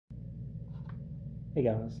Hey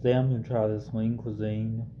guys, today I'm going to try this lean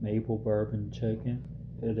cuisine maple bourbon chicken.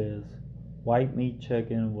 It is white meat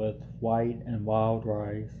chicken with white and wild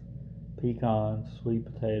rice, pecans, sweet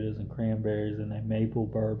potatoes, and cranberries in a maple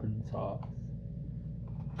bourbon sauce.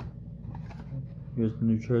 Here's the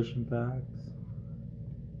nutrition facts.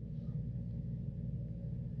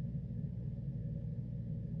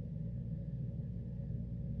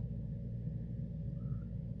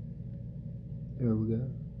 Here we go.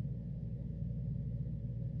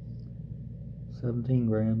 17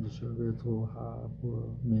 grams of sugar. It's a little high for a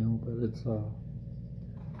meal, but it's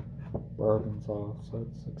bourbon sauce, so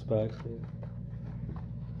it's expected.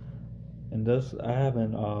 And this, I had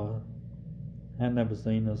never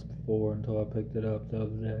seen this before until I picked it up the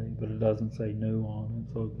other day, but it doesn't say new on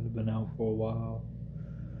it, so it could have been out for a while.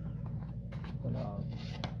 But let's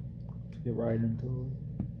get right into it.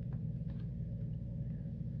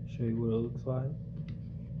 Show you what it looks like.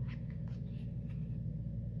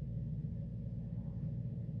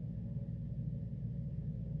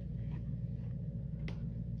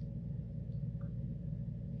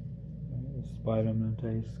 Spider-Man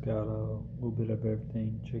taste, got a little bit of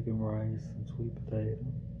everything: chicken, rice, and sweet potato.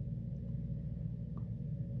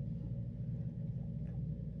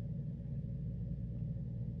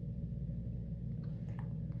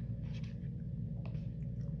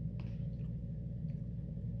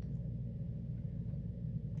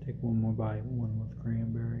 Take one more bite, one with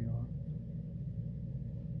cranberry on.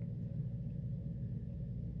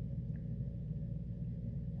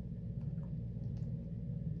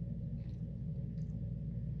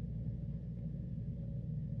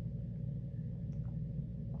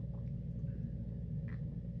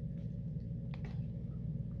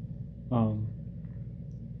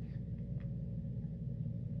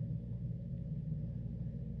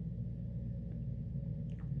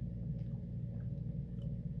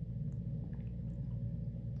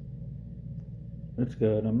 It's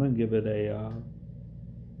good. I'm gonna give it a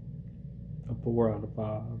 4 out of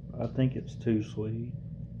 5. I think it's too sweet.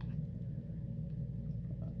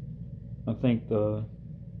 I think it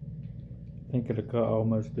could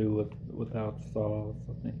almost do without the sauce.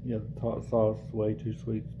 I think the sauce is way too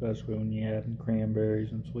sweet, especially when you add in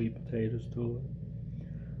cranberries and sweet potatoes to it.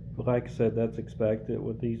 But like I said, that's expected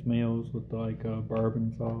with these meals. With like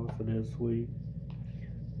bourbon sauce, it is sweet.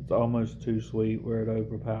 It's almost too sweet where it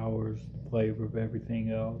overpowers the flavor of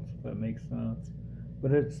everything else, if that makes sense.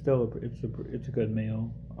 But it's still it's a good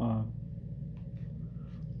meal.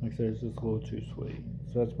 Like I said, it's just a little too sweet.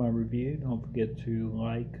 So that's my review. Don't forget to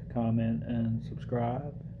like, comment, and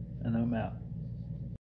subscribe. And I'm out.